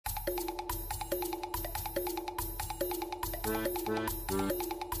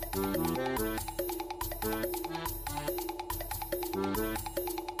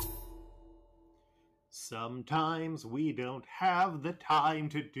Sometimes we don't have the time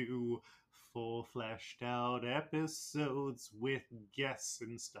to do full fleshed out episodes with guests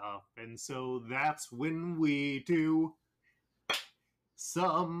and stuff, and so that's when we do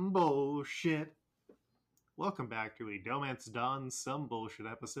some bullshit. Welcome back to a DohMance Done Some Bullshit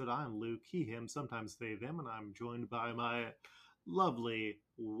episode. I'm Luke, he, him, sometimes they, them, and I'm joined by my lovely,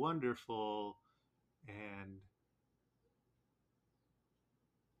 wonderful, and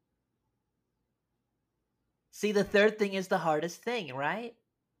see, the third thing is the hardest thing, right?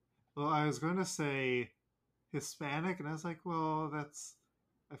 well, I was going to say Hispanic, and I was like, well,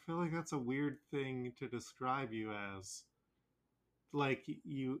 I feel like that's a weird thing to describe you as. Like,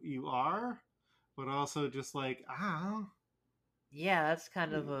 you are, but also just like, Yeah, that's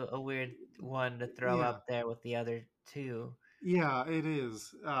kind of a weird one to throw yeah. up there with the other two. Yeah, it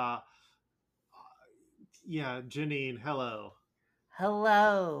is. Yeah, Janine, hello.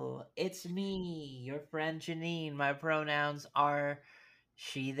 Hello, it's me, your friend Janine. My pronouns are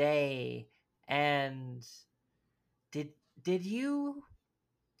she, they, and did you?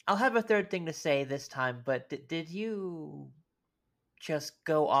 I'll have a third thing to say this time, but did you just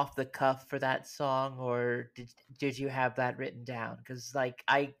go off the cuff for that song, or did you have that written down? Because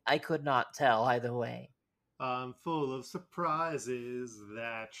I could not tell either way. I'm full of surprises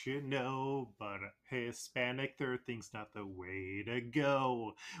that you know, but Hispanic third thing's not the way to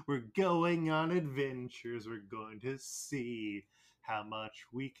go. We're going on adventures, we're going to see how much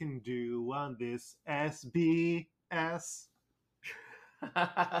we can do on this SBS.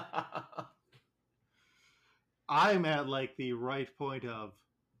 I'm at like the right point of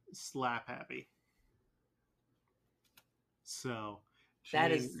slap happy. So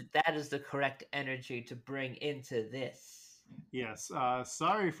Janine, that is the correct energy to bring into this. yes.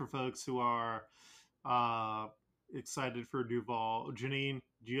 Sorry for folks who are excited for Duval. Janine,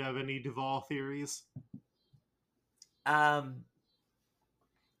 do you have any Duval theories?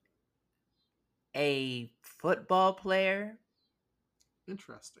 A football player.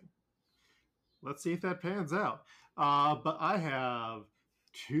 Interesting. Let's see if that pans out. But I have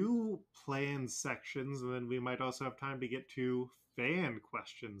two planned sections, and then we might also have time to get to fan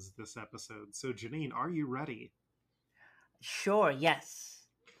questions this episode. So, Janine, are you ready? Sure, yes.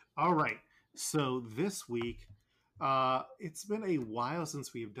 All right. So this week, it's been a while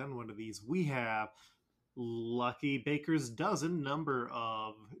since we've done one of these. We have Lucky Baker's dozen number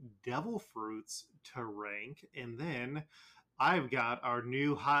of devil fruits to rank, and then I've got our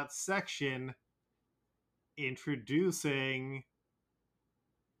new hot section introducing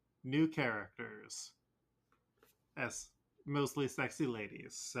new characters as mostly sexy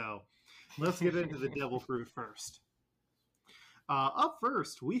ladies. So let's get into the devil fruit first. Up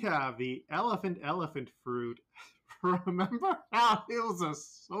first, we have the elephant fruit. Remember how it was a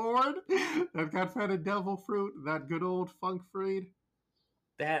sword that got fed a devil fruit? That good old funk fruit?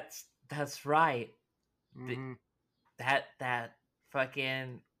 That's right. Mm-hmm. That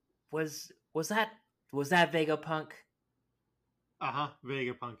fucking was that Vegapunk? Uh-huh.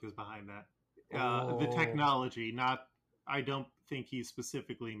 Vegapunk is behind that. The Oh, technology, not... I don't think he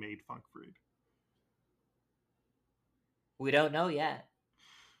specifically made funk fruit. we don't know yet.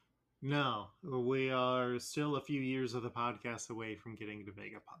 No, we are still a few years of the podcast away from getting to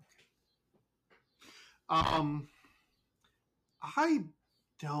Vegapunk. I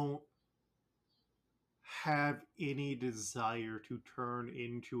don't have any desire to turn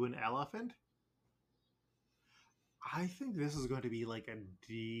into an elephant. I think this is going to be like a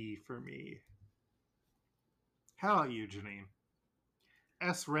D for me. How about you, Janine?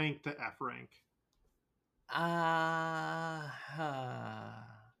 S rank to F rank.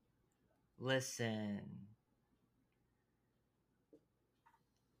 Listen.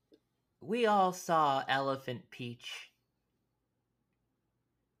 We all saw Elephant Peach.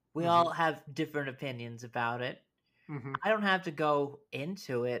 We all have different opinions about it. Mm-hmm. I don't have to go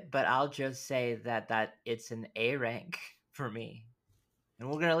into it, but I'll just say that it's an A rank for me. And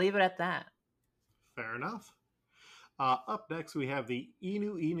we're going to leave it at that. Fair enough. Up next, we have the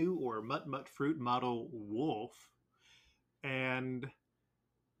Inu Inu or Mut Mut Fruit model Wolf. And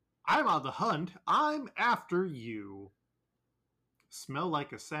I'm on the hunt. I'm after you. Smell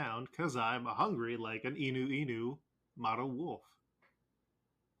like a sound, cause I'm hungry like an Inu Inu model wolf.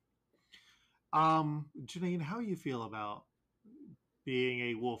 Janine, how you feel about being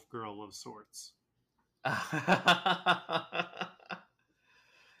a wolf girl of sorts?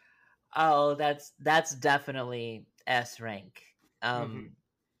 Oh, that's definitely S rank. Mm-hmm.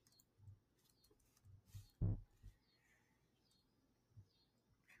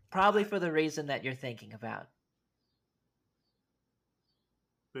 Probably for the reason that you're thinking about.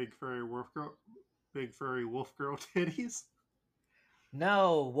 Big furry wolf girl. big furry wolf girl titties.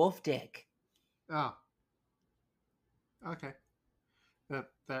 No, wolf dick. Oh, okay.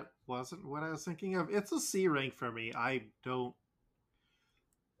 That wasn't what I was thinking of. It's a C rank for me. I don't.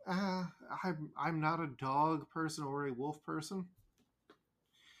 I'm not a dog person or a wolf person.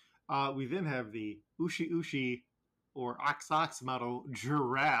 We then have the Ushi Ushi or Ox Ox model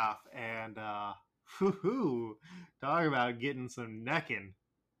giraffe, and whoo, talk about getting some necking.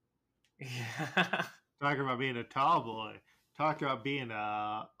 Yeah. Talking about being a tall boy. Talk about being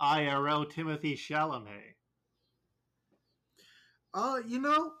a IRL Timothy Chalamet. You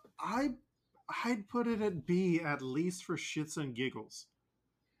know, I'd put it at B at least for shits and giggles.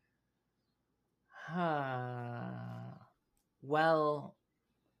 Huh. Well,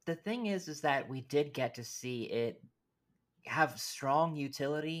 the thing is that we did get to see it have strong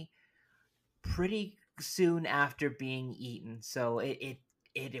utility pretty soon after being eaten, so it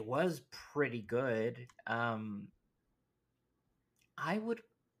was pretty good. I would,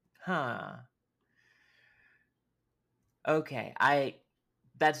 huh? Okay,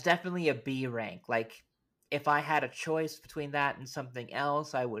 that's definitely a B rank. Like, if I had a choice between that and something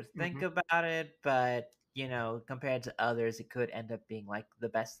else, I would think Mm-hmm. about it. But compared to others, it could end up being like the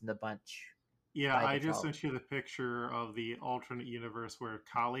best in the bunch Yeah, by I just default. sent you the picture of the alternate universe where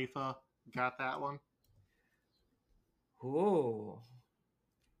Khalifa got that one. Ooh,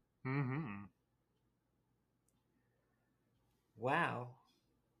 Mm-hmm. wow!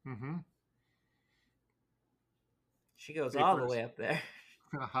 Mm-hmm. She goes all the Papers. way up there.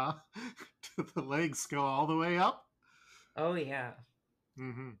 Uh-huh. The legs go all the way up. Oh yeah.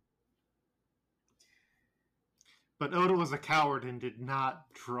 Mm-hmm. But Oda was a coward and did not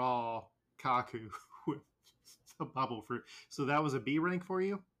draw Kaku with the bubble fruit. So that was a B rank for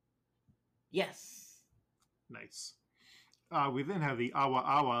you? Yes. Nice. We then have the Awa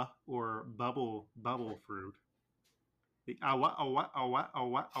Awa or bubble fruit. The Awa Awa Awa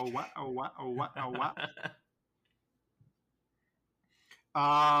Awa Awa Awa Awa Awa.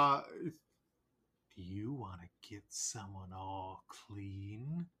 Uh, do you want to get someone all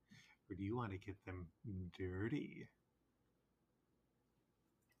clean? Or do you want to get them dirty?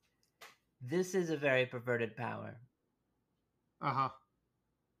 This is a very perverted power. Uh-huh.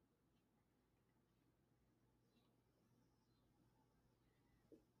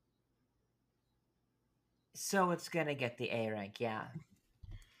 So it's gonna get the A rank, yeah.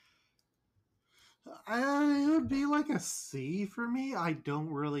 It would be like a C for me. I don't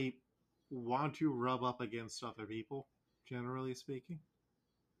really want to rub up against other people, generally speaking.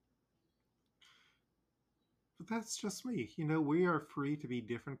 But that's just me. You know, we are free to be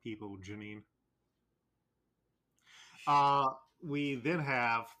different people, Janine. Uh, we then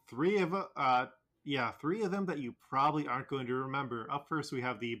have three of them that you probably aren't going to remember. Up first, we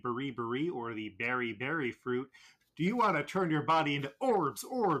have the berry or the berry fruit. Do you want to turn your body into orbs,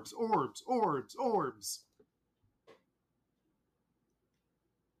 orbs, orbs, orbs, orbs?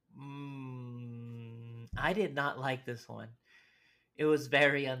 I did not like this one. It was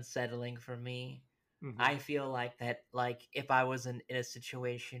very unsettling for me. Mm-hmm. I feel like that, like if I was in a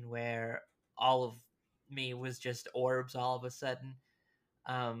situation where all of me was just orbs all of a sudden,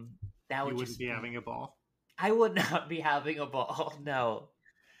 um, that You would wouldn't just be be. having a ball. I would not be having a ball. No.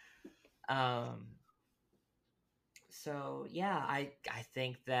 Um. So yeah, I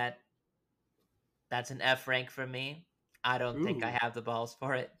think that's an F rank for me. I don't think I Ooh. have the balls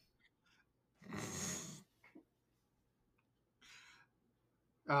for it.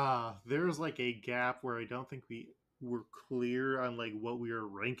 There's like a gap where I don't think we were clear on like what we were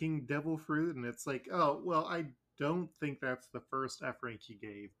ranking Devil Fruit, and it's like, oh well, I don't think that's the first F rank you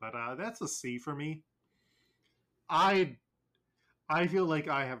gave, but that's a C for me. I I feel like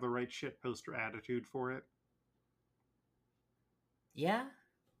I have the right shit poster attitude for it. Yeah,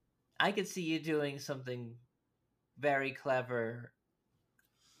 I could see you doing something very clever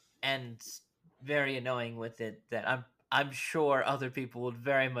and very annoying with it that I'm sure other people would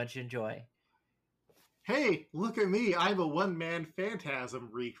very much enjoy. Hey, look at me! I'm a one-man phantasm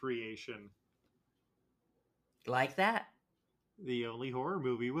recreation. Like that. The only horror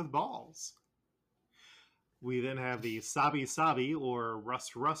movie with balls. We then have the Sabi Sabi or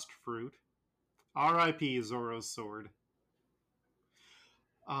Rust fruit. R.I.P. Zoro's sword.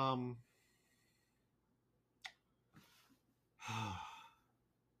 Um,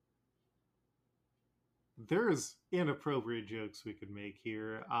 there's inappropriate jokes we could make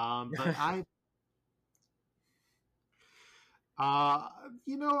here, but uh,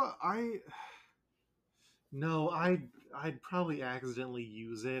 you know, I no, I'd probably accidentally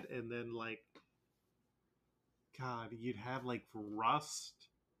use it, and then like, God, you'd have like rust.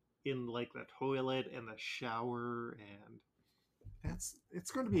 in like the toilet and the shower, and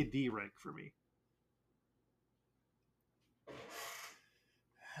it's going to be a D rank for me.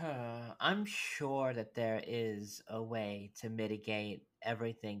 I'm sure that there is a way to mitigate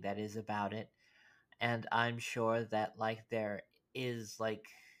everything that is about it. And I'm sure that like there is like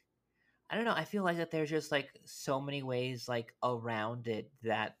I don't know, I feel like that there's just like so many ways like around it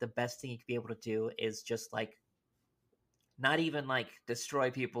that the best thing you could be able to do is just like not even like destroy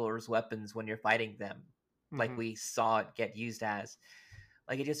people's weapons when you're fighting them like Mm-hmm. we saw it get used as.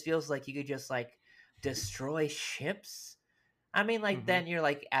 Like it just feels like you could just like destroy ships. I mean like Mm-hmm. then you're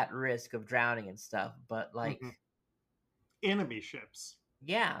like at risk of drowning and stuff, but like Mm-hmm. Enemy ships.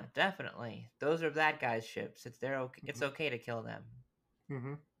 yeah, definitely. Those are that guy's ships. It's Mm-hmm. okay to kill them.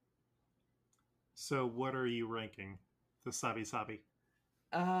 Mm-hmm. So what are you ranking the Sabi Sabi?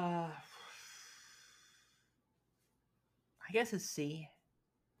 Uh I guess it's C.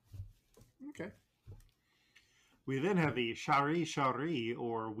 Okay. We then have the Shari Shari,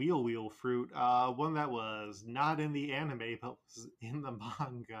 or Wheel Wheel fruit, one that was not in the anime but was in the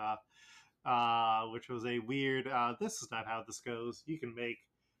manga, which was a weird. This is not how this goes. You can make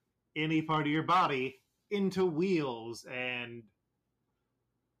any part of your body into wheels, and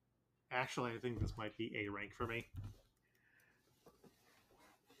actually, I think this might be A rank for me.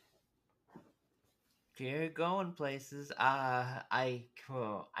 You're going places. I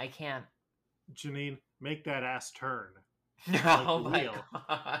can't. Janine, make that ass turn like Oh the my wheel.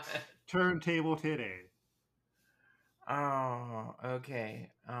 god. Turntable titty. Oh,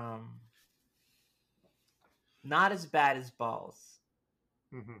 okay. Not as bad as balls,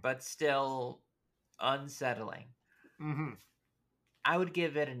 Mm-hmm. but still unsettling. Mm-hmm. I would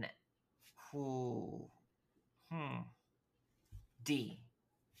give it an ooh, hmm, D.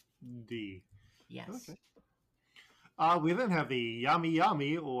 D. Yes. Okay. We then have the Yami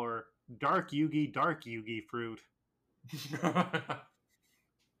Yami, or Dark Yugi fruit.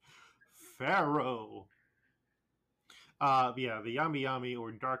 Pharaoh. Yeah, the Yami Yami,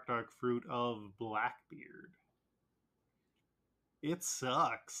 or Dark fruit of Blackbeard. It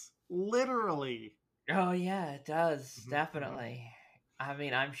sucks. Literally. Oh yeah, it does Mm-hmm. definitely. I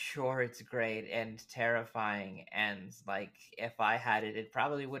mean, I'm sure it's great and terrifying, and like if I had it, it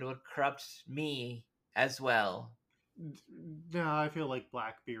probably would corrupt me as well. No, I feel like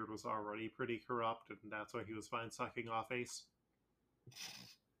Blackbeard was already pretty corrupt, and that's why he was fine sucking off Ace.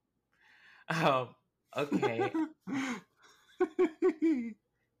 Oh, okay.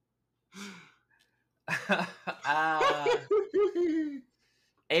 uh,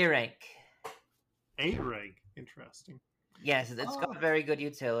 A rank. A rank. Interesting. Yes, it's Uh, got very good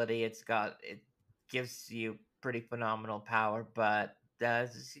utility. It gives you pretty phenomenal power, but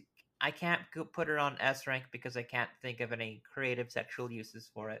I can't put it on S rank because I can't think of any creative sexual uses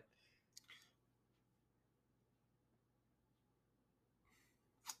for it.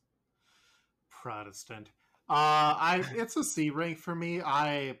 Protestant. It's a C rank for me.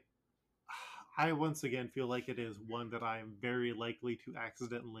 I once again feel like it is one that I am very likely to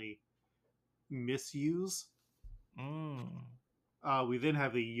accidentally misuse. Mm. We then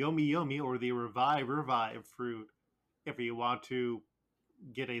have the Yomi Yomi, or the Revive fruit, if you want to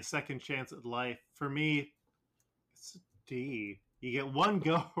get a second chance at life. For me, it's a D. You get one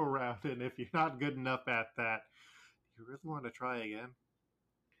go around, and if you're not good enough at that, you really want to try again.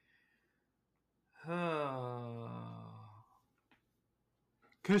 Oh.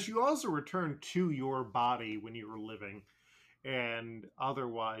 Because you also return to your body when you were living, and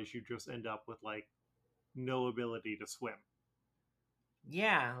otherwise you just end up with like no ability to swim.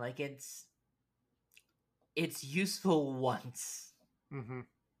 Yeah, like it's useful once. Mm-hmm.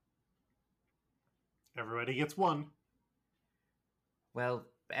 Everybody gets one. Well,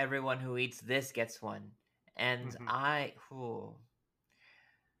 everyone who eats this gets one. And Mm-hmm.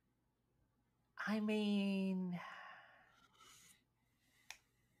 I mean,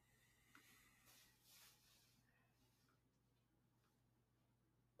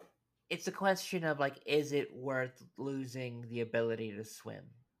 it's a question of like, is it worth losing the ability to swim?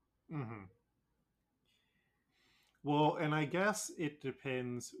 Mm-hmm. Well, and I guess it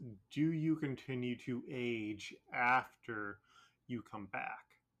depends. Do you continue to age after you come back?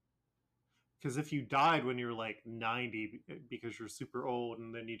 Because if you died when you're like 90 because you're super old,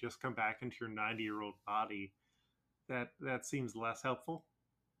 and then you just come back into your 90-year-old body, that seems less helpful.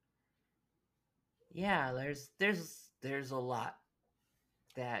 Yeah, there's a lot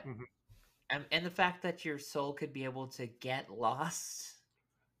that Mm-hmm. and the fact that your soul could be able to get lost.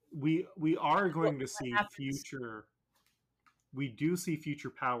 We are going to What see happens? future. We do see future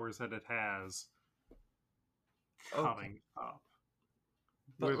powers that it has Okay. coming up.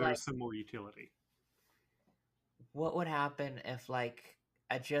 where But like, there's some more utility. what would happen if like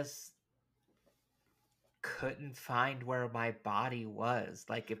I just couldn't find where my body was?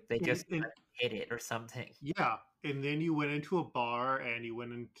 Like if they just And hit it or something. yeah, and then you went into a bar and you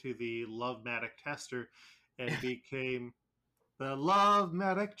went into the Lovematic tester, and it became the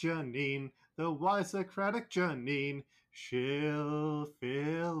Lovematic Janine, the Wisocratic Janine. She'll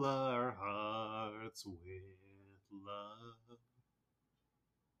fill our hearts with love.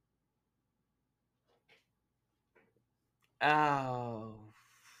 Oh.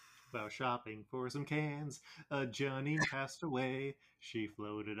 While shopping for some cans, Janine passed away. She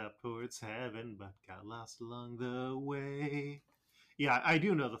floated up towards heaven, but got lost along the way. Yeah, I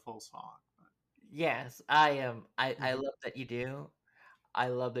do know the full song. Yes, I am. I Mhm. love that you do. I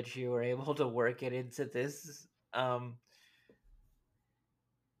love that you were able to work it into this.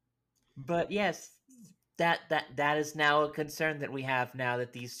 But yes, that is now a concern that we have now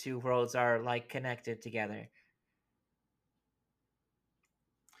that these two worlds are like connected together.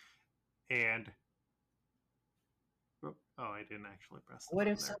 And oh, I didn't actually press the What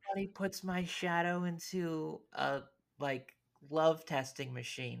if button there. somebody puts my shadow into a like love testing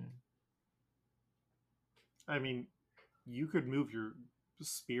machine? I mean, you could move your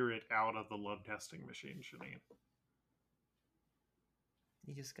spirit out of the love testing machine, Janine.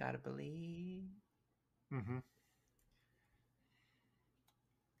 You just gotta believe. Mm-hmm.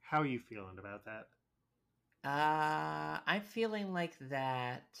 How are you feeling about that? I'm feeling like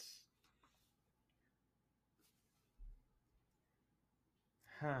that.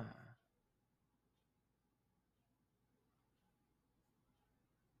 Huh.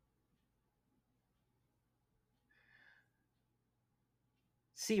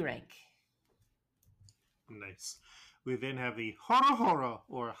 C rank. Nice. We then have the horo horo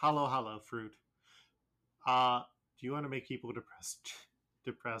or halo halo fruit. Do you want to make people depressed?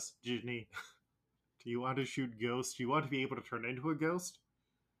 Depressed, Janine? Do you want to shoot ghosts? Do you want to be able to turn into a ghost?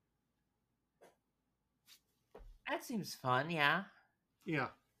 That seems fun, yeah. Yeah,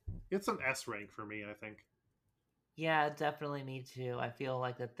 it's an S rank for me, I think. Yeah, definitely me too. I feel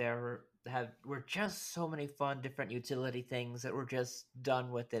like that there were just so many fun different utility things that were just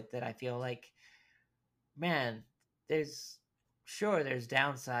done with it that I feel like, man, there's sure there's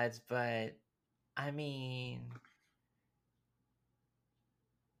downsides, but I mean,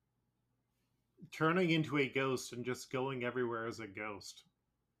 Turning into a ghost and just going everywhere as a ghost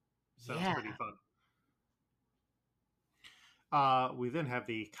sounds yeah. pretty fun. We then have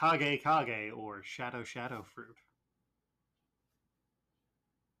the Kage Kage or Shadow Shadow fruit.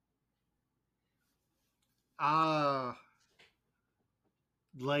 Uh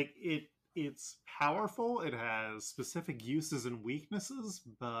like it's powerful. It has specific uses and weaknesses,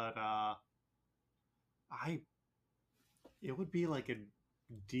 but I it would be like a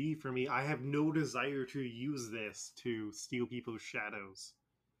D for me. I have no desire to use this to steal people's shadows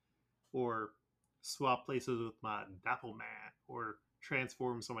or swap places with my DohMance or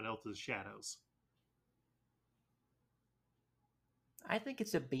transform someone else's shadows. I think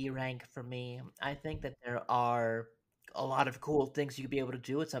it's a B rank for me. I think that there are a lot of cool things you could be able to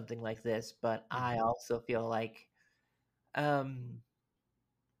do with something like this, but I Mhm. also feel like um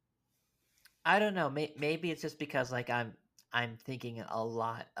I don't know. Maybe it's just because like I'm thinking a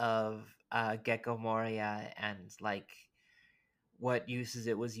lot of Gecko Moria and like what uses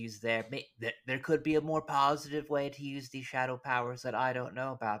it was used there. There could be a more positive way to use these shadow powers that I don't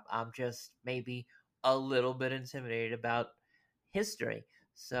know about. I'm just maybe a little bit intimidated about history.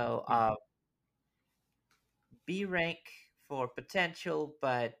 So Mhm. B rank for potential,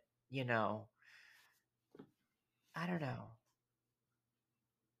 but you know, I don't know.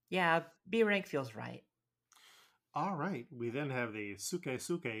 Yeah, B rank feels right. All right. We then have the Suke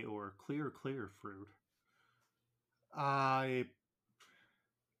Suke or Clear Clear fruit. I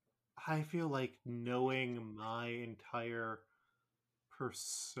I feel like knowing my entire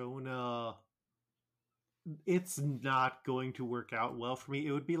persona, it's not going to work out well for me.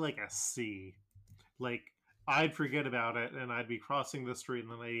 It would be like a C. Like I'd forget about it and I'd be crossing the street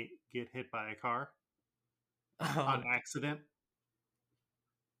and then I get hit by a car on Oh, accident.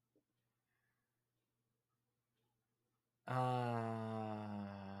 uh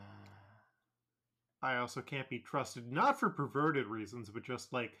I also can't be trusted, not for perverted reasons, but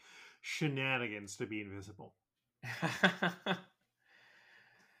just like shenanigans to be invisible.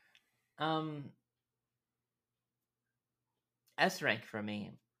 um S rank for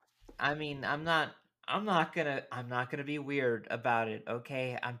me. I mean, I'm not gonna be weird about it,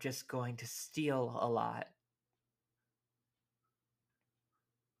 okay? I'm just going to steal a lot.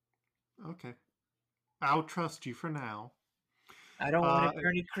 Okay. I'll trust you for now. I don't want it Uh, for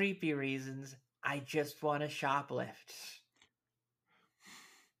any creepy reasons. I just want to shoplift.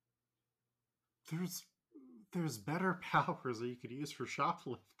 there's better powers that you could use for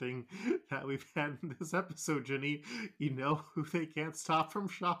shoplifting that we've had in this episode, Jenny. You know who they can't stop from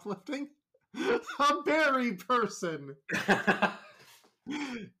shoplifting? A berry person.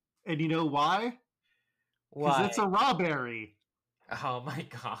 And you know why? Because Why? it's a raw berry. Oh my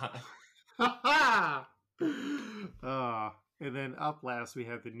god. And then up last we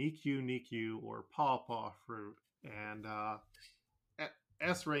have the Nikyu or Paw fruit. And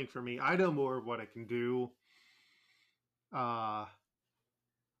S rank for me. I know more of what it can do. And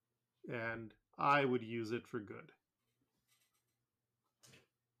I would use it for good.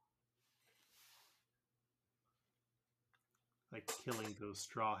 Like killing those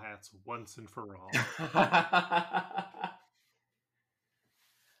straw hats once and for all.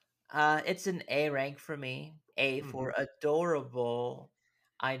 It's an A rank for me. A for adorable.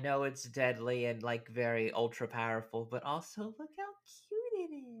 I know it's deadly and like very ultra powerful, but also look how cute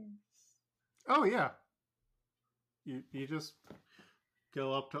it is. Oh yeah. You just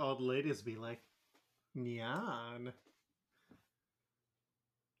go up to all the ladies and be like, Nyan.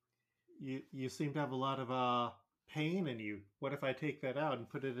 You seem to have a lot of pain in you. What if I take that out and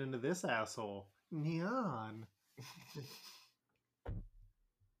put it into this asshole? Nyan.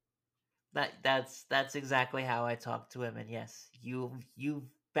 That's exactly how I talk to women. Yes, you've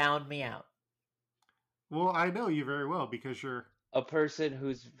found me out. Well, I know you very well because you're A person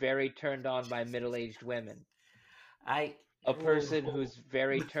who's very turned on by middle-aged women. I A person who's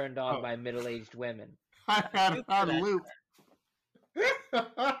very turned on Oh. by middle-aged women. I had Shoot a for that. loop.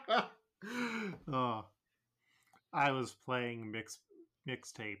 Oh, I was playing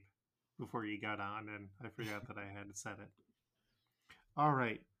mixtape before you got on, and I forgot that I had to set it. All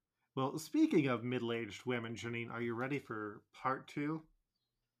right. Well, speaking of middle-aged women, Janine, are you ready for part 2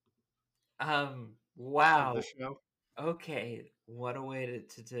 of Wow. the show? Okay, what a way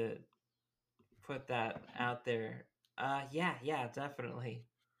to put that out there. Yeah, definitely.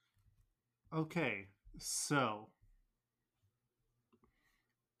 Okay, so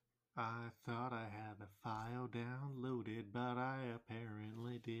I thought I had the file downloaded, but I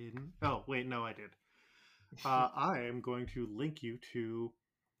apparently didn't. Oh, wait, no, I did. I am going to link you to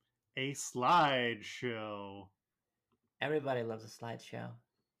a slideshow. Everybody loves a slideshow.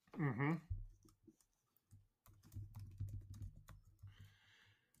 Mm-hmm.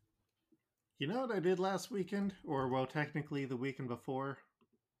 You know what I did last weekend? Or, well, technically the weekend before?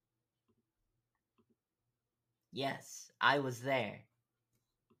 Yes, I was there.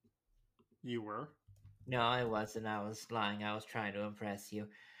 You were? No, I wasn't. I was lying. I was trying to impress you.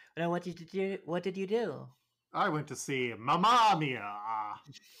 No, what did you do? What did you do? I went to see Mamma Mia!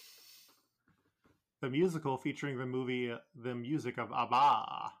 The musical featuring the music of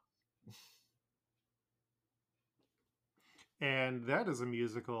ABBA. And that is a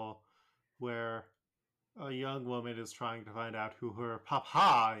musical where a young woman is trying to find out who her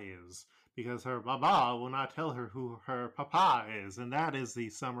papa is because her mama will not tell her who her papa is. And that is the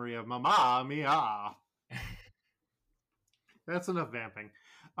summary of Mamma Mia. That's enough vamping.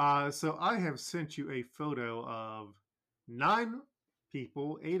 So I have sent you a photo of 9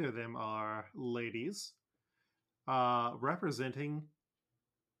 people. 8 of them are ladies representing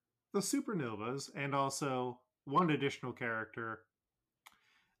the Supernovas and also one additional character.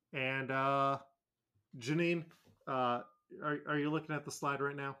 And Janine, are you looking at the slide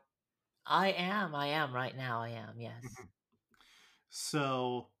right now? I am right now. I am, yes.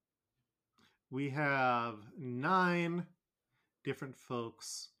 So we have 9 different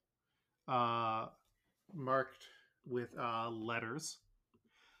folks marked with letters.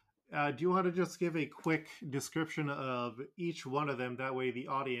 Do you want to just give a quick description of each one of them? That way the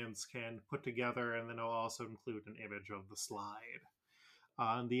audience can put together, and then I'll also include an image of the slide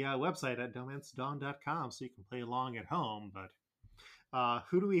on the website at DohManceDawn.com so you can play along at home. But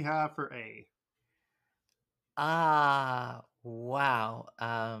who do we have for A? Wow.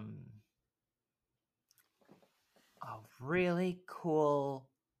 A really cool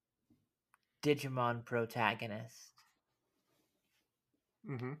Digimon protagonist.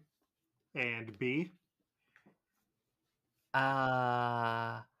 Mm-hmm. And B?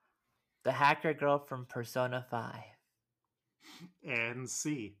 The hacker girl from Persona 5. And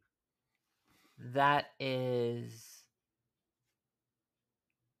C? That is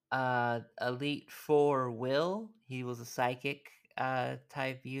Elite Four Will. He was a psychic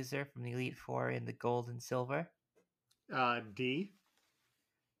type user from the Elite Four in the gold and silver. D?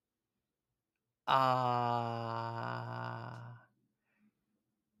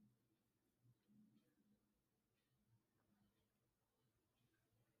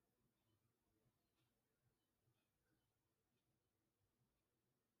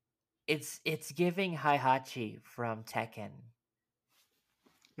 It's giving Heihachi from Tekken.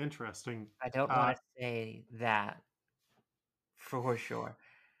 Interesting. I don't want to say that for sure.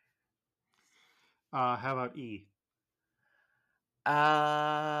 How about E?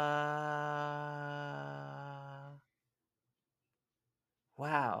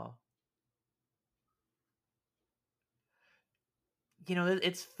 Wow. You know,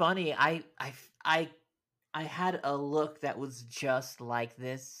 it's funny. I had a look that was just like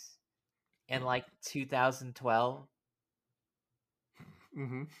this in like 2012.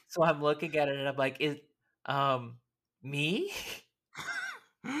 Mm-hmm. So I'm looking at it and I'm like, is me?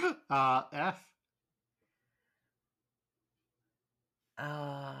 F.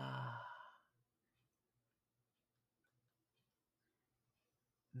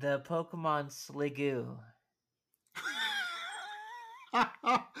 The Pokemon Sliggoo.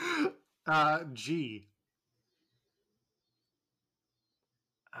 G.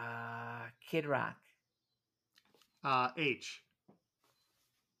 Kid Rock. H.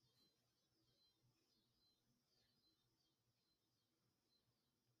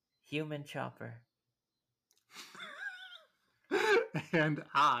 Human Chopper. And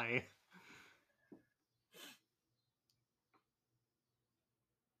I.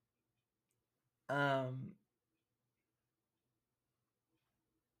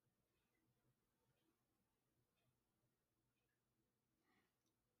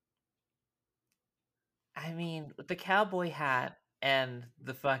 I mean, with the cowboy hat and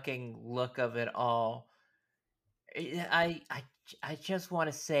the fucking look of it all, I just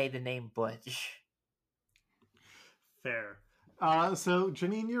want to say the name Butch. Fair. So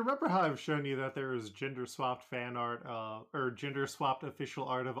Janine, you remember how I've shown you that there is gender swapped fan art, or gender swapped official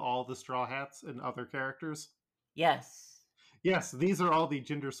art of all the Straw Hats and other characters? Yes. Yes, these are all the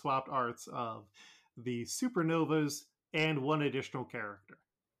gender swapped arts of the Supernovas and one additional character.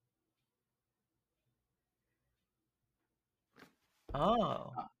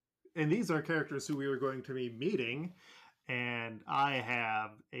 Oh. And these are characters who we are going to be meeting, and I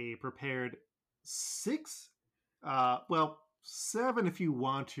have a prepared 6, well, 7 if you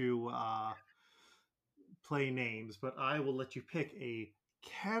want to play names, but I will let you pick a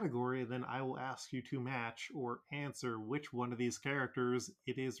category, and then I will ask you to match or answer which one of these characters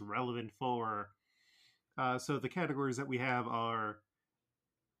it is relevant for. So the categories that we have are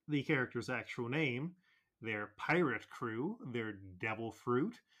the character's actual name, their pirate crew, their devil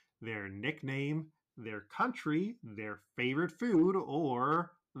fruit, their nickname, their country, their favorite food,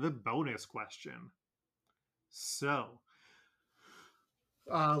 or the bonus question. So,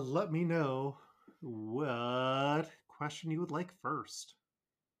 let me know what question you would like first.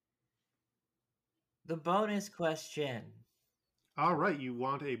 The bonus question. All right, you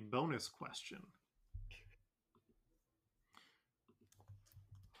want a bonus question.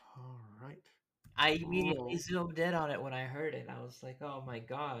 All right. I immediately zoomed in on it when I heard it. I was like, oh my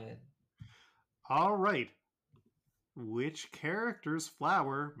god. All right. Which character's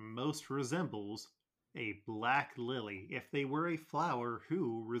flower most resembles a black lily? If they were a flower,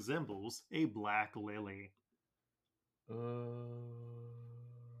 who resembles a black lily?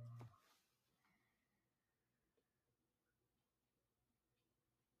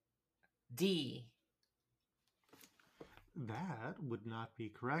 D. That would not be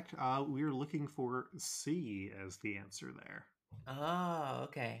correct. We're looking for C as the answer there. Oh,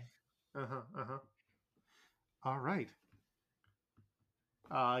 okay. All right.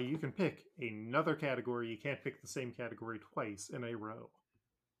 You can pick another category. You can't pick the same category twice in a row.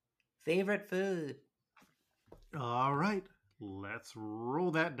 Favorite food. All right. Let's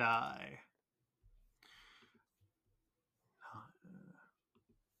roll that die.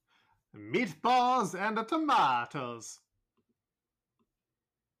 Meatballs and tomatoes.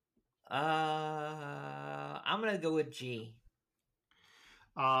 I'm gonna go with G.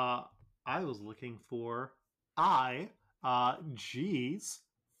 I was looking for G's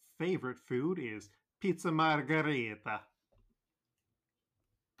favorite food is pizza margherita.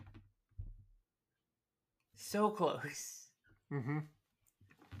 So close. Mm-hmm.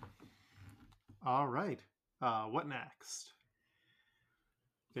 All right. What next?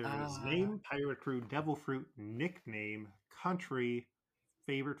 There is name, pirate crew, devil fruit, nickname, country,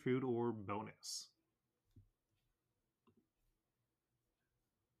 favorite food, or bonus.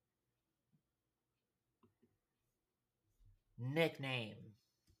 Nickname.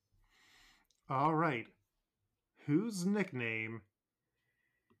 All right. Whose nickname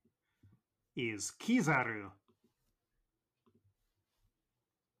is Kizaru?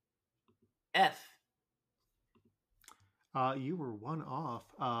 F. You were one off.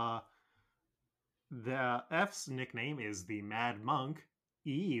 The F's nickname is the Mad Monk.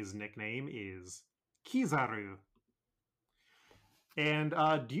 E's nickname is Kizaru. And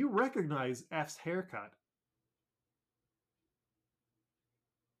do you recognize F's haircut?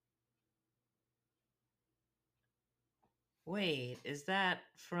 Wait, is that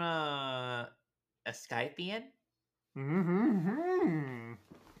from a Skypian? Mm-hmm.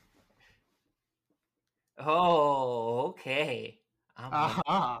 Oh, okay.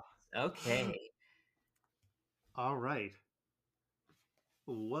 Aha. Okay. All right.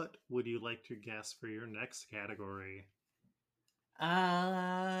 What would you like to guess for your next category?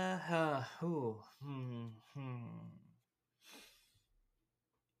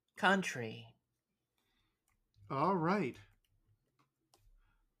 Country. All right.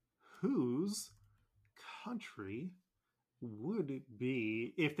 Whose country would it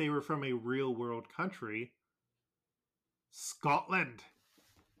be if they were from a real world country? Scotland.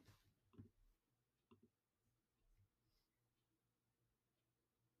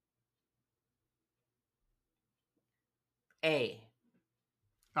 A.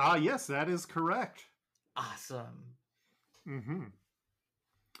 Yes, that is correct. Awesome. Mm-hmm.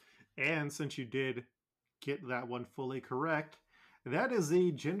 And since you did get that one fully correct, that is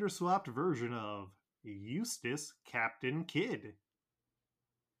the gender swapped version of Eustace Captain Kidd.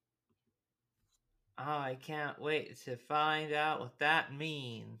 Oh, I can't wait to find out what that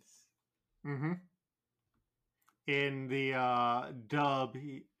means. Mm-hmm. In the dub,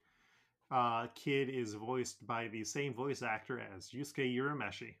 Kidd is voiced by the same voice actor as Yusuke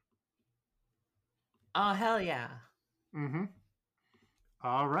Urameshi. Oh, hell yeah. Mm-hmm.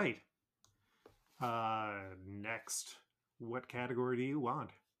 All right. Next, what category do you want?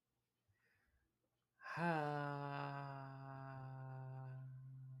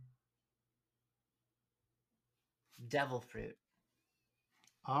 Devil fruit.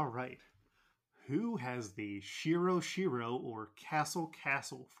 All right. Who has the Shiro Shiro or Castle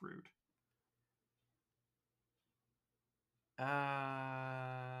Castle fruit?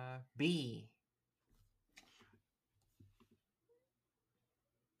 B.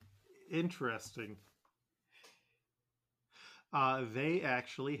 Interesting. They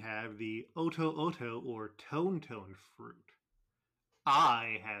actually have the Oto Oto or Tone Tone fruit.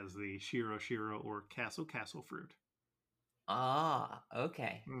 I has the Shiro Shiro or Castle Castle fruit. Ah,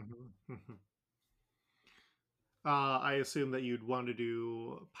 okay. Mm-hmm. Mm-hmm. I assume that you'd want to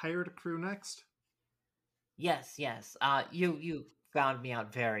do Pirate Crew next. Yes. You found me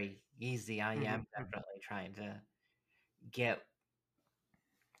out very easy. I am Mm-hmm. definitely trying to get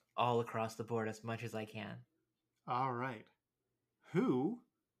all across the board as much as I can. All right. Who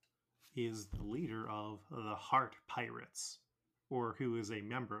is the leader of the Heart Pirates? Or who is a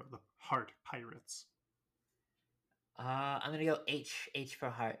member of the Heart Pirates? I'm gonna go H. H for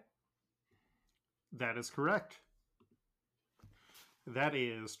heart. That is correct. That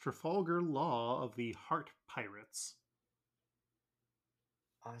is Trafalgar Law of the Heart Pirates.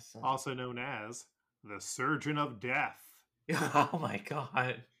 Awesome. Also known as the Surgeon of Death. Oh my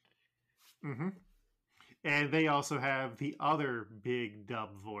god. Mm-hmm. And they also have the other big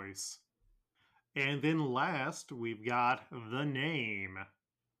dub voice. And then last, we've got the name.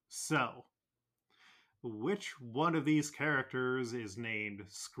 So, which one of these characters is named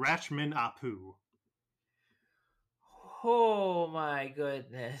Scratchman Apu? Oh my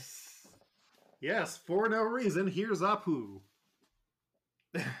goodness. Yes, for no reason, here's Apu.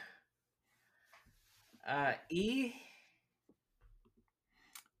 E?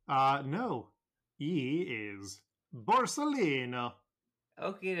 No. E is Borsellino.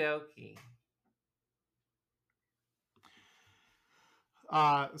 Okie dokie.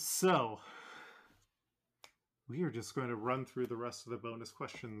 So we are just going to run through the rest of the bonus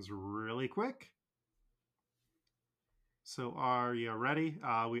questions really quick. So are you ready?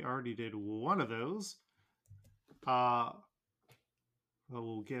 We already did one of those.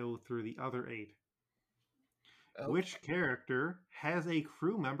 We'll go through the other 8. Okay. Which character has a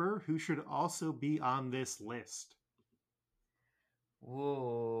crew member who should also be on this list?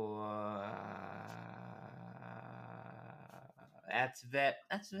 Whoa. That's vet.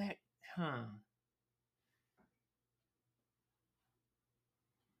 Huh.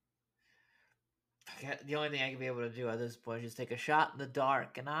 The only thing I can be able to do at this point is just take a shot in the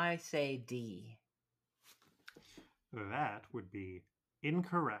dark, and I say D. That would be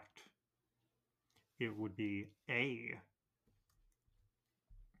incorrect. It would be A.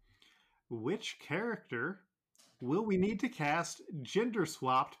 Which character will we need to cast gender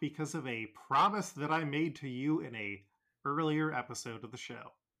swapped because of a promise that I made to you in a earlier episode of the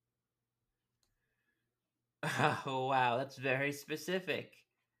show? Oh, wow, that's very specific.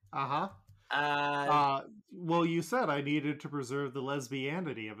 Uh-huh. Well, you said I needed to preserve the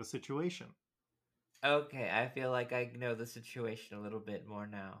lesbianity of a situation. Okay, I feel like I know the situation a little bit more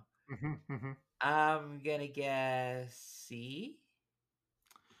now. Mm-hmm. I'm gonna guess C.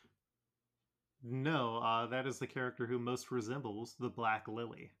 No, that is the character who most resembles the Black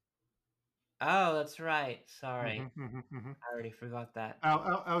Lily. Oh, that's right. Sorry. Mm-hmm. I already forgot that.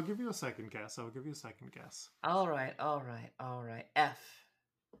 I'll give you a second guess. All right. F.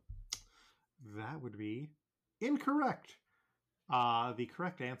 That would be incorrect. The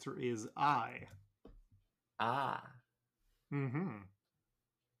correct answer is I. Ah. Mm-hmm.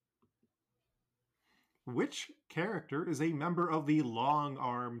 Which character is a member of the Long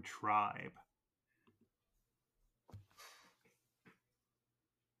Arm tribe?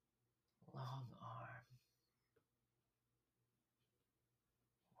 Long arm.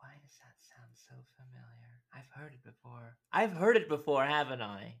 Why does that sound so familiar? I've heard it before, haven't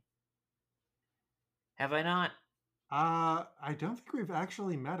I? Have I not? I don't think we've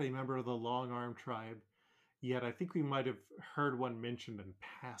actually met a member of the Long Arm tribe yet. I think we might have heard one mentioned in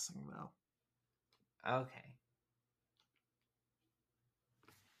passing, though. Okay.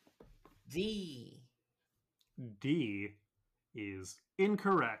 D. D is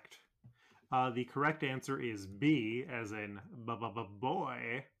incorrect. The correct answer is B, as in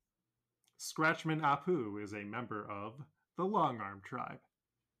boy. Scratchman Apu is a member of the Long Arm tribe.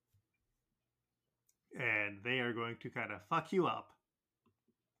 And they are going to kind of fuck you up.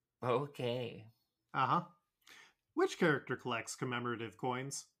 Okay. Uh-huh. Which character collects commemorative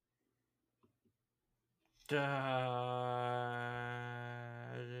coins?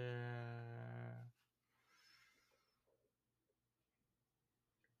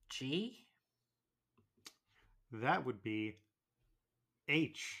 G? That would be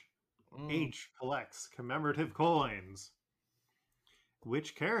H. Mm. H collects commemorative coins.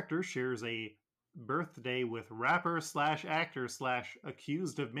 Which character shares a birthday with rapper slash actor slash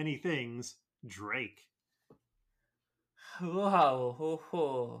accused of many things, Drake? Whoa. Ho,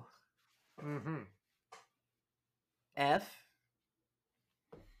 ho. Mm-hmm. F?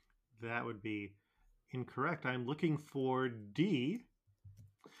 That would be incorrect. I'm looking for D.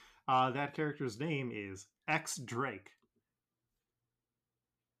 That character's name is X Drake.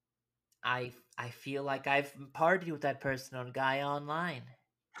 I feel like I've partied with that person on Guy Online.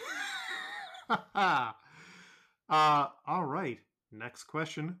 All right. Next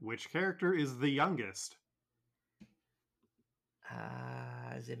question. Which character is the youngest?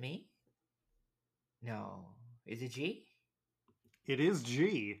 Is it me? No. Is it G? It is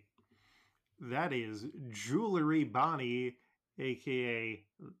G. That is Jewelry Bonnie, aka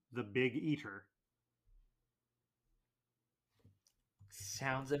the Big Eater.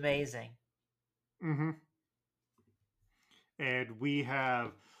 Sounds amazing. Mm-hmm. And we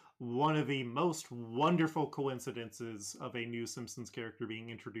have one of the most wonderful coincidences of a new Simpsons character being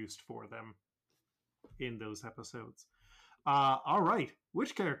introduced for them in those episodes. All right.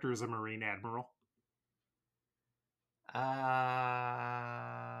 Which character is a Marine Admiral?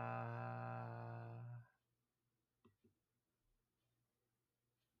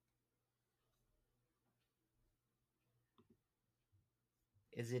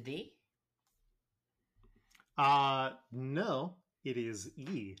 Is it D? No, it is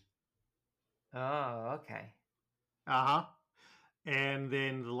E. Oh, okay. Uh-huh. And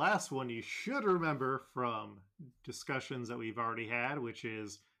then the last one you should remember from discussions that we've already had, which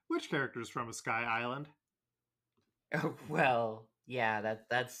is which character is from a Sky Island? Oh, well, yeah,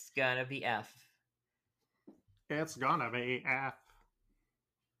 that's gonna be F. It's gonna be F.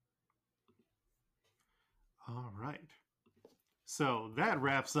 All right. So that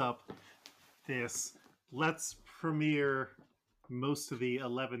wraps up this. Let's premiere most of the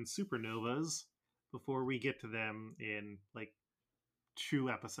 11 supernovas before we get to them in like 2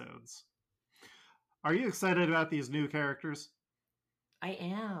 episodes. Are you excited about these new characters? I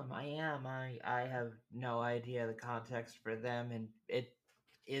am. I have no idea the context for them, and it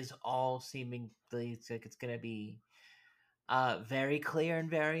is all seemingly like it's gonna be very clear and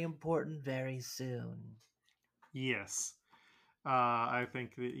very important very soon. Yes. I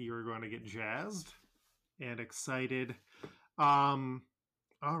think that you're going to get jazzed and excited. All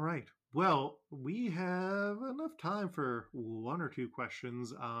right. Well, we have enough time for 1 or 2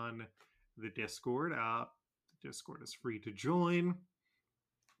 questions on the Discord. The Discord is free to join.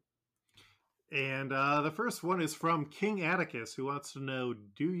 And the first one is from King Atticus, who wants to know,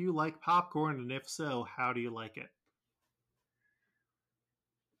 do you like popcorn? And if so, how do you like it?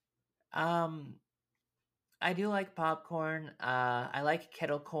 I do like popcorn. I like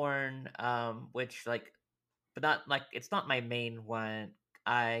kettle corn, which like, but not like it's not my main one.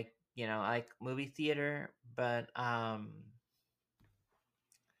 I like movie theater, but I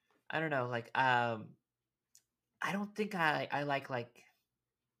don't know, like I don't think I like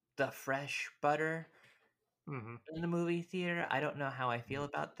the fresh butter Mm-hmm. in the movie theater. I don't know how I feel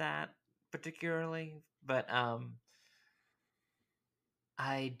about that particularly, but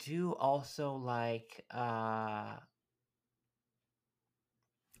I do also like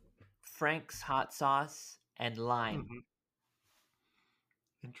Frank's hot sauce and lime. Mm-hmm.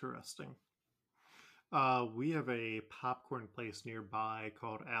 Interesting. We have a popcorn place nearby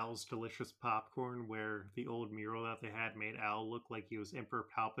called Al's Delicious Popcorn, where the old mural that they had made Al look like he was Emperor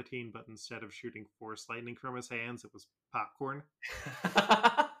Palpatine, but instead of shooting force lightning from his hands, it was popcorn.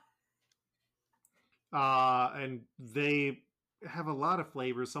 And they have a lot of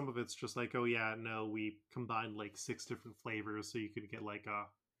flavors. Some of it's just like, oh yeah, no, we combined like 6 different flavors, so you could get like a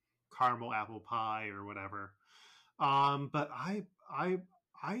caramel apple pie or whatever. But I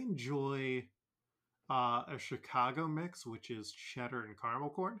enjoy a Chicago mix, which is cheddar and caramel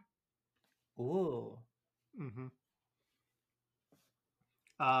corn. Ooh. Mm-hmm.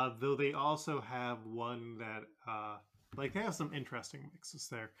 Though they also have one that, like, they have some interesting mixes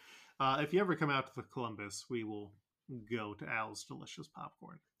there. If you ever come out to the Columbus, we will go to Al's Delicious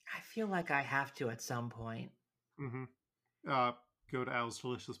Popcorn. I feel like I have to at some point. Mm-hmm. Uh, go to Al's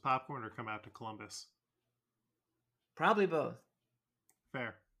Delicious Popcorn or come out to Columbus. Probably both.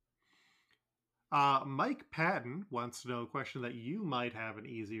 Fair. Mike Patten wants to know a question that you might have an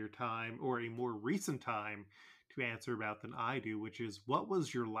easier time or a more recent time to answer about than I do, which is what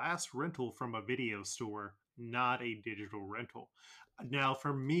was your last rental from a video store, not a digital rental? Now,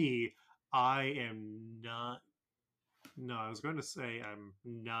 for me, I am not. No, I was going to say I'm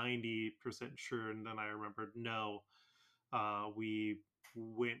 90% sure, and then I remembered no. We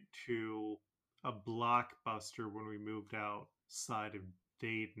went to a Blockbuster when we moved outside of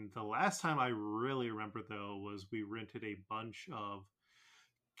Dayton. The last time I really remember, though, was we rented a bunch of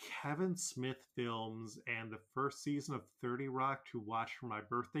Kevin Smith films and the first season of 30 Rock to watch for my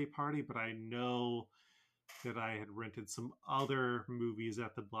birthday party, but I know that I had rented some other movies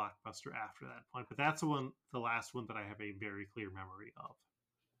at the Blockbuster after that point. But that's the last one that I have a very clear memory of.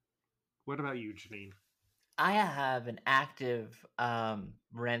 What about you, Janine? I have an active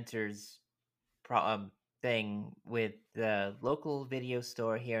renters thing with the local video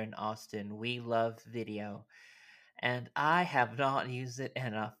store here in Austin. We love video, and I have not used it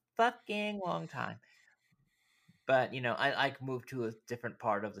in a fucking long time. But I like moved to a different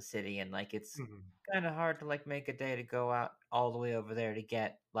part of the city, and like it's Mm-hmm. kind of hard to like make a day to go out all the way over there to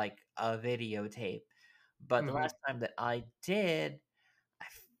get like a videotape. But the Mm-hmm. last time that I did, I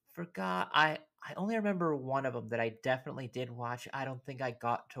forgot. I only remember one of them that I definitely did watch. I don't think I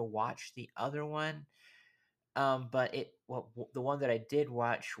got to watch the other one. But the one that I did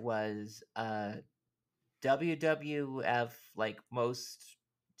watch was WWF, like most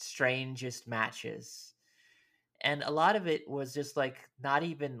strangest matches. And a lot of it was just like not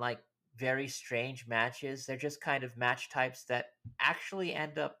even like very strange matches. They're just kind of match types that actually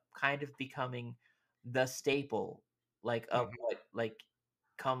end up kind of becoming the staple like of Mm-hmm. what like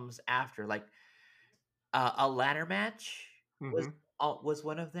comes after. Like a ladder match was Mm-hmm. was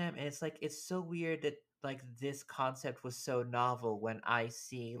one of them, and it's like it's so weird that like this concept was so novel when I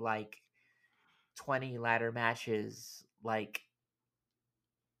see like 20 ladder matches like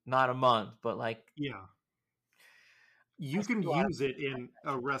not a month, but like Yeah. I You see can a lot of use it in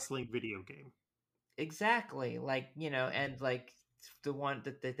a wrestling video game. exactly like and like the one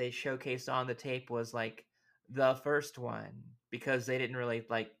that they showcased on the tape was like the first one because they didn't really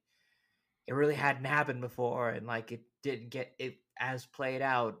like it really hadn't happened before and like it didn't get it as played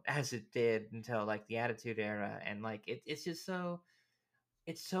out as it did until like the Attitude Era and like it's just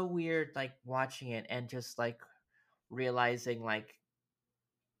it's so weird like watching it and just like realizing like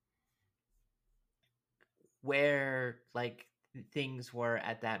where like things were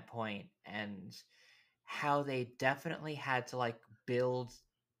at that point and how they definitely had to like build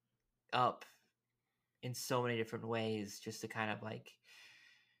up in so many different ways just to kind of like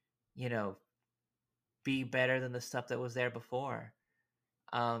you know be better than the stuff that was there before.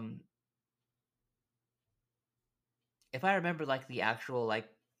 um if I remember like the actual like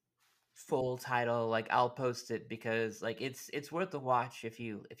full title, like I'll post it because like it's worth a watch if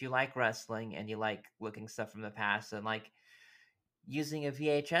you like wrestling and you like looking stuff from the past and like using a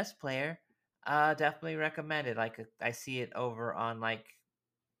VHS player. Definitely recommend it. Like I see it over on like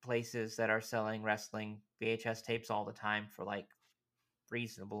places that are selling wrestling VHS tapes all the time for like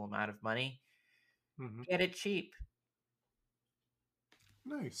reasonable amount of money. Mm-hmm. Get it cheap.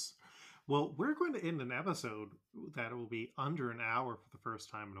 Nice. Well, we're going to end an episode that will be under an hour for the first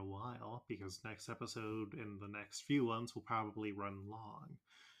time in a while, because next episode and the next few ones will probably run long.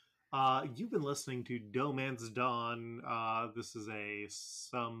 You've been listening to DohMance Dawn. This is a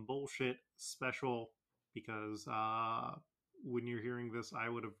some bullshit special because when you're hearing this, I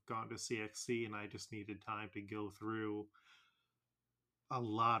would have gone to CXC and I just needed time to go through a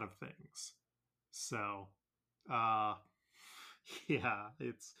lot of things. So, uh, yeah,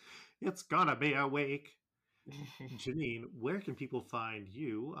 it's gonna be a week. Janine, where can people find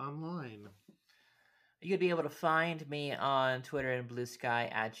you online? You could be able to find me on Twitter and Blue Sky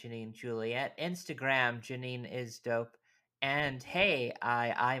at Janine Juliet, Instagram Janine is dope, and hey,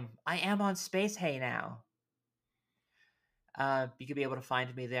 I am on Space Hey now. You could be able to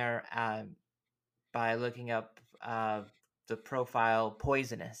find me there by looking up the profile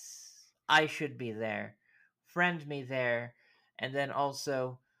Poisonous. I should be there. Friend me there, and then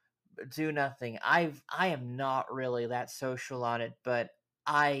also do nothing. I am not really that social on it, but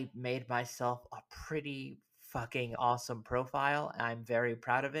I made myself a pretty fucking awesome profile. I'm very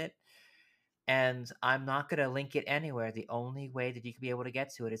proud of it. And I'm not going to link it anywhere. The only way that you can be able to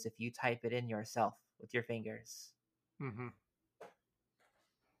get to it is if you type it in yourself with your fingers. Mm-hmm.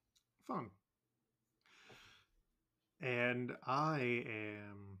 Fun. And I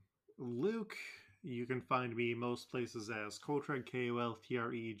am Luke. You can find me most places as Coltreg,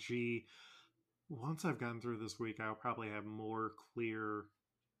 KOLTREG. Once I've gotten through this week, I'll probably have more clear,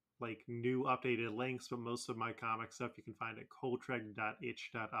 like, new updated links, but most of my comic stuff you can find at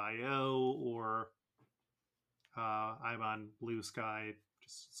coltreg.itch.io, or I'm on Blue Sky.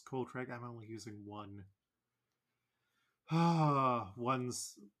 Just Coltreg. I'm only using one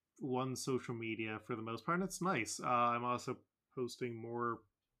social media for the most part, and it's nice. I'm also posting more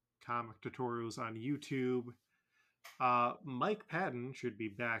comic tutorials on YouTube. Mike Patten should be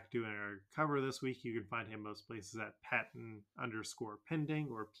back doing our cover this week. You can find him most places at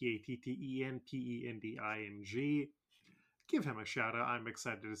Patten_pending or PATTENPENDING. Give him a shout out. I'm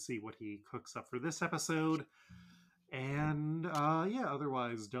excited to see what he cooks up for this episode. And yeah,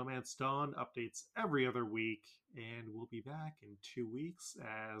 otherwise, DohMance Dawn updates every other week, and we'll be back in 2 weeks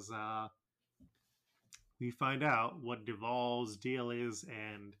as we find out what Duvall's deal is.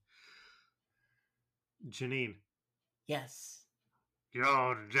 And Janine, Yes.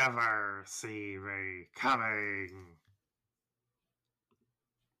 you'll never see me coming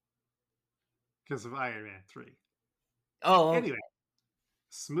because of Iron Man 3. Oh, Anyway,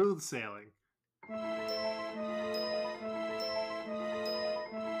 smooth sailing.